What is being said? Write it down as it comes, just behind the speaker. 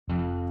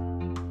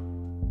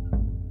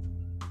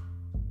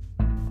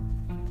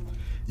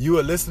You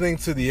are listening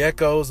to the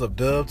echoes of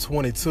Dub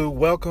 22.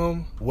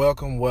 Welcome,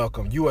 welcome,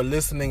 welcome. You are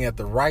listening at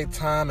the right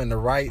time, in the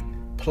right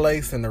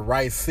place, in the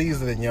right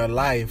season in your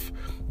life.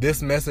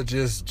 This message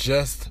is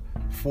just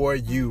for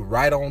you,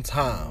 right on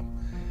time.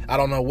 I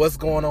don't know what's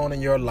going on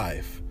in your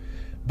life,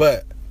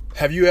 but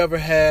have you ever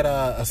had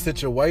a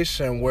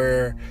situation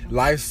where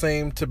life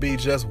seemed to be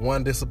just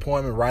one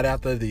disappointment right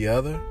after the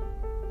other?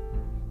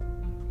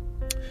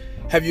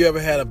 Have you ever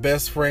had a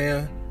best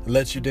friend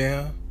let you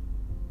down?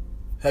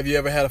 Have you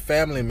ever had a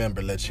family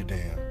member let you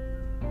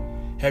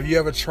down? Have you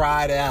ever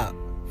tried out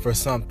for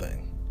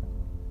something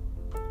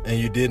and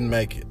you didn't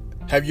make it?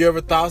 Have you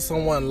ever thought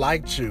someone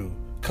liked you,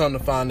 come to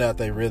find out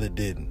they really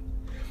didn't?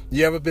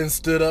 You ever been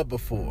stood up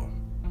before?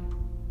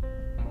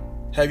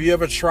 Have you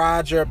ever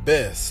tried your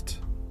best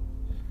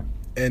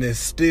and it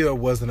still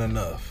wasn't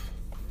enough?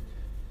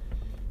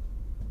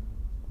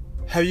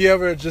 Have you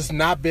ever just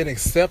not been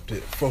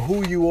accepted for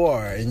who you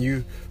are and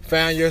you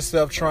found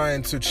yourself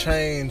trying to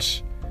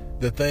change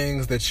the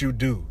things that you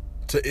do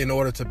in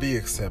order to be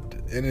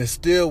accepted, and it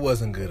still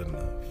wasn't good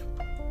enough?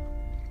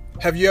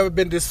 Have you ever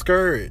been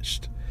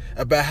discouraged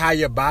about how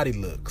your body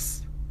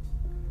looks?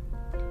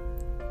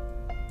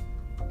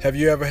 Have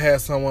you ever had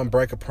someone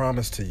break a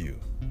promise to you?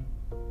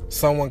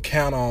 Someone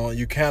counted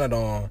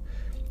on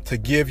to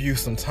give you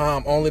some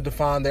time only to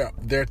find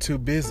they're too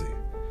busy?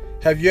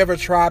 Have you ever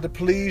tried to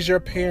please your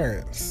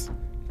parents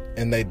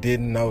and they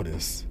didn't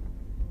notice?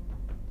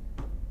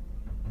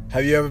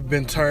 Have you ever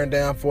been turned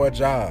down for a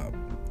job,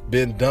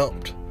 been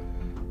dumped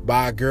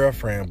by a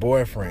girlfriend,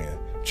 boyfriend,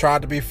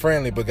 tried to be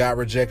friendly but got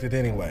rejected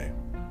anyway?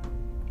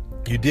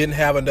 You didn't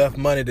have enough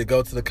money to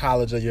go to the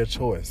college of your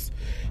choice.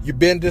 You've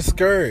been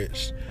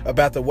discouraged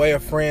about the way a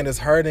friend is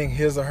hurting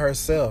his or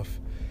herself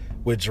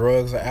with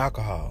drugs or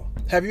alcohol.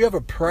 Have you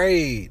ever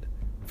prayed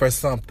for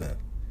something?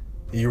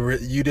 You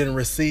didn't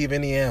receive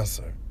any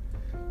answer.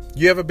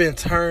 You ever been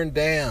turned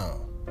down?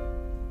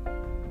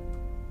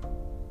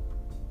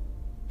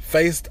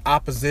 Faced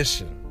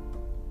opposition?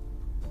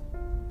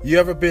 You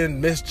ever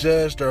been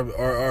misjudged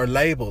or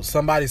labeled?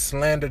 Somebody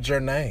slandered your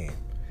name?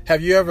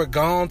 Have you ever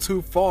gone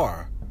too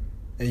far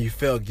and you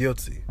felt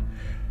guilty?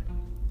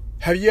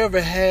 Have you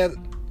ever had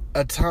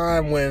a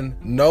time when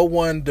no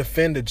one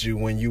defended you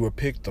when you were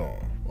picked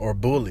on or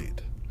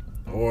bullied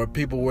or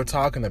people were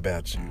talking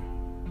about you?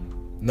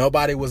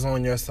 Nobody was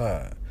on your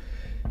side.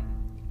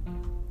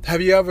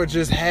 Have you ever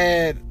just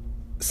had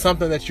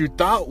something that you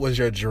thought was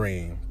your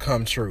dream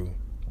come true,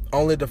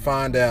 only to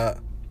find out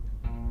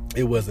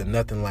it wasn't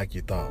nothing like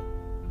you thought?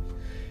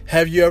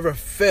 Have you ever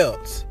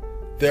felt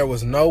there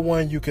was no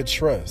one you could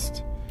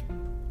trust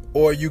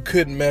or you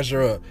couldn't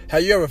measure up?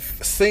 Have you ever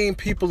seen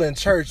people in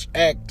church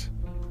act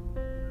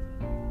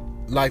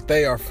like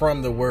they are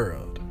from the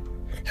world?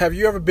 Have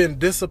you ever been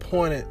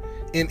disappointed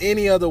in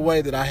any other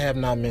way that I have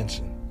not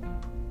mentioned?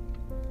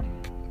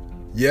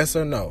 Yes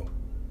or no?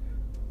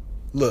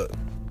 Look,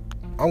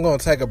 I'm going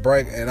to take a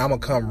break and I'm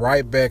going to come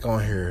right back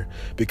on here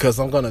because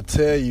I'm going to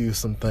tell you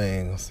some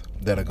things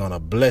that are going to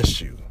bless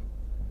you.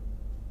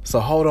 So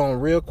hold on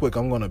real quick.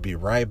 I'm going to be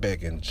right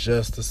back in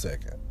just a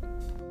second.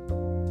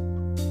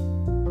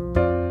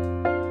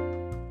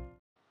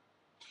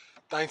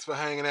 Thanks for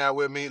hanging out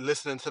with me,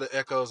 listening to the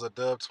echoes of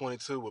Dub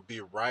 22. We'll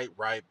be right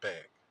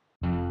back.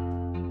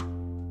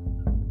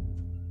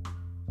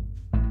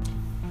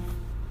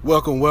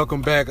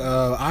 Welcome back.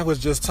 I was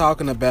just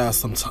talking about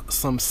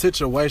some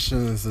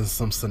situations and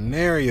some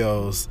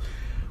scenarios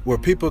where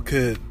people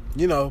could,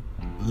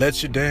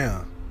 let you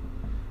down.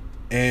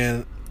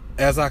 And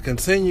as I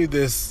continue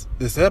this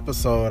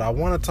episode, I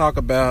want to talk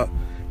about,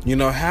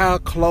 how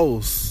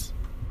close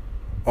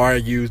are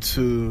you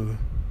to,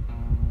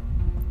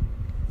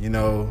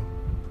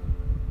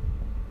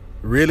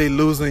 really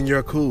losing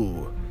your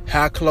cool?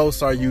 How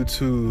close are you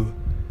to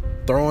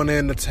throwing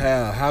in the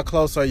towel? How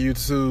close are you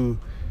to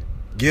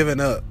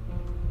giving up?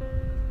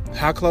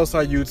 How close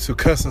are you to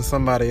cussing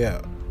somebody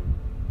out?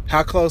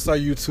 How close are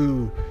you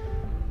to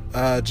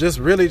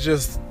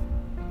just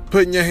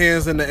putting your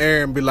hands in the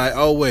air and be like,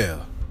 oh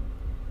well?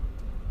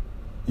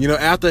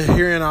 After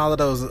hearing all of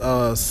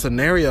those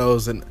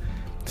scenarios and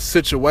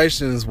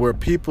situations where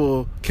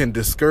people can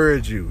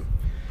discourage you,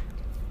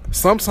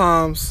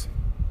 sometimes,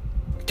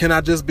 can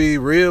I just be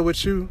real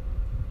with you?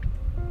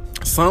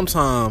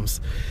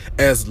 Sometimes,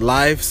 as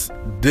life's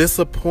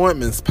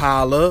disappointments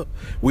pile up,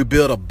 we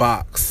build a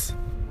box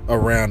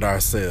around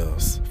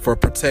ourselves for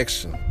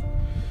protection.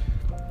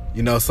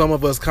 Some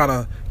of us kind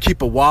of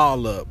keep a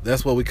wall up.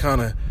 That's what we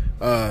kind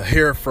of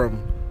hear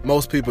from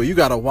most people. You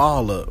got a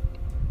wall up.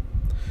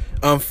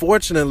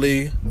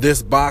 Unfortunately,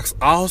 this box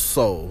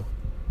also,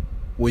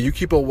 when you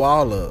keep a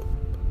wall up,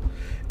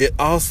 it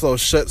also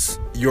shuts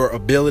your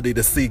ability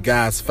to see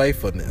God's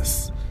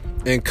faithfulness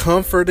and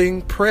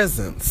comforting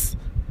presence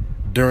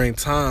during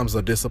times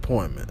of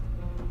disappointment.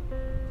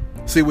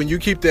 See, when you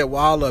keep that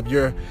wall up,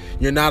 you're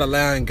not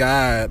allowing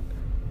God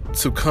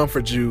to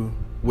comfort you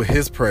with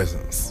his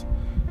presence.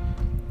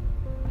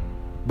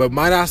 But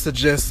might I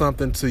suggest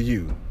something to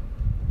you?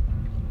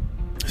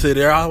 See,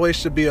 there always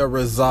should be a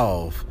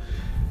resolve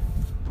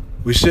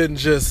We shouldn't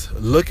just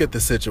look at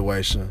the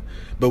situation,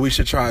 but we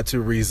should try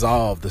to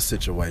resolve the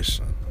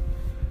situation.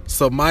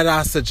 So might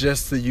I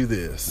suggest to you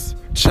this?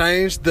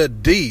 Change the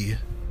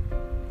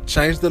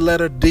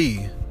letter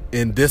D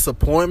in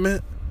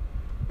disappointment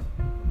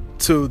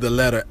to the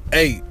letter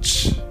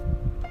H.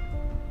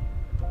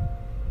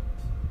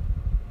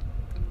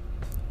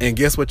 And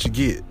guess what you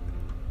get?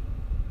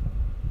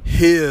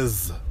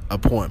 His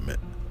appointment.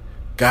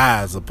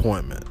 God's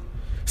appointment.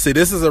 See,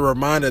 this is a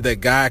reminder that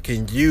God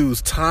can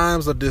use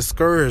times of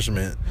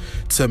discouragement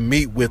to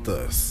meet with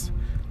us.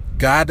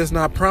 God does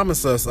not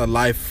promise us a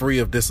life free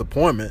of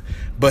disappointment,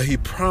 but he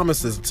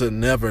promises to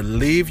never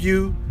leave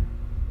you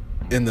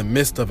in the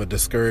midst of a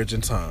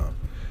discouraging time.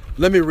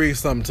 Let me read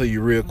something to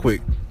you real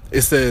quick.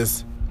 It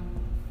says,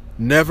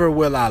 never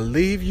will I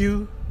leave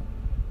you,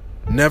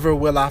 never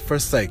will I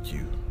forsake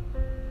you.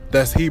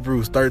 That's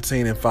Hebrews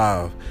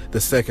 13:5, the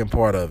second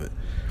part of it.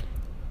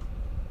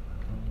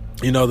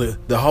 You know,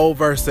 the whole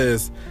verse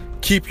says,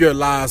 keep your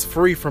lives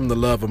free from the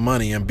love of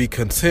money and be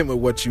content with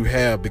what you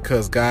have,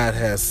 because God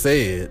has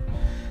said,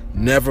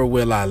 never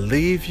will I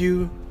leave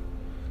you,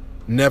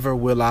 never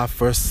will I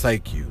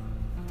forsake you.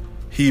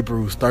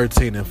 Hebrews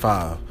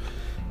 13:5.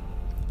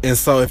 And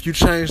so if you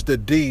change the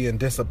D in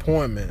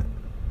disappointment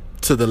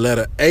to the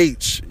letter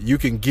H, you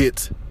can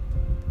get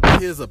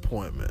his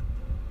appointment.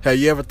 Have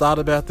you ever thought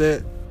about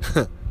that?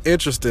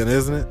 Interesting,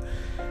 isn't it?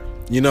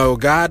 You know,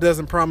 God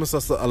doesn't promise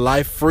us a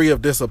life free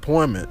of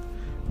disappointment,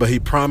 but he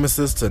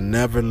promises to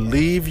never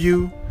leave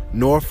you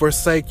nor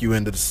forsake you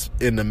in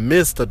the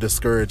midst of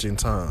discouraging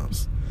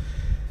times.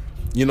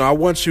 You know, I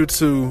want you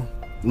to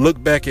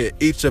look back at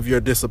each of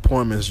your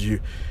disappointments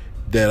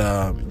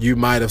that you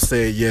might have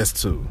said yes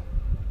to.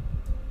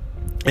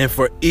 And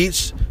for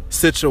each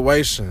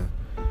situation,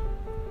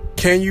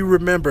 can you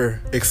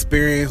remember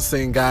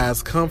experiencing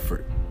God's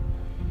comfort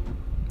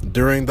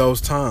during those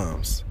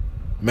times?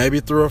 Maybe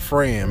through a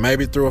friend,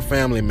 maybe through a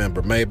family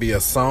member, maybe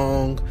a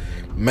song,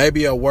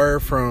 maybe a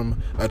word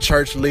from a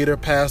church leader,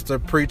 pastor,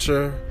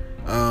 preacher,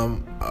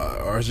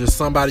 or just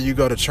somebody you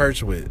go to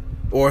church with,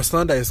 or a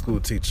Sunday school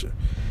teacher.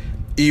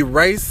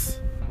 Erase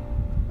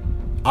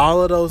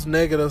all of those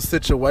negative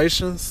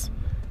situations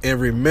and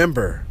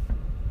remember,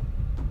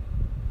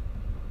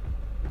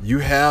 you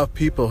have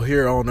people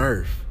here on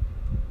earth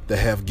that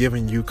have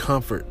given you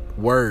comfort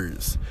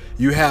words.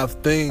 You have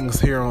things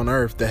here on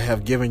earth that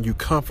have given you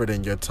comfort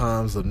in your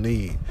times of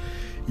need.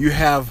 You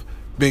have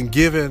been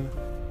given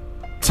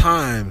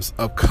times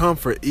of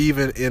comfort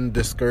even in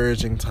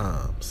discouraging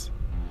times.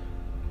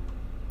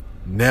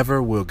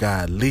 Never will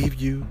God leave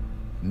you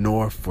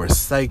nor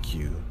forsake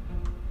you.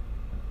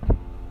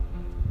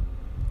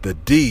 The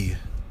D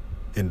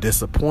in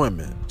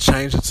disappointment,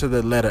 change it to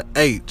the letter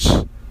H.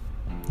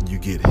 You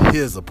get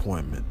his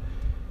appointment.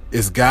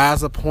 It's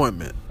God's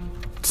appointment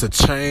to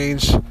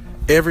change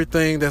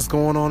everything that's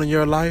going on in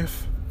your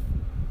life.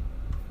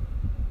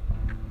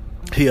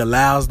 He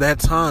allows that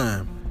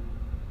time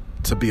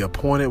to be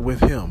appointed with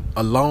him.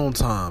 Alone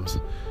times,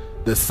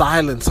 the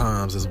silent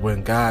times, is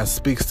when God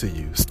speaks to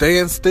you.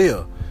 Stand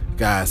still,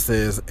 God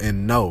says,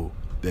 and know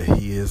that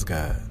he is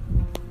God.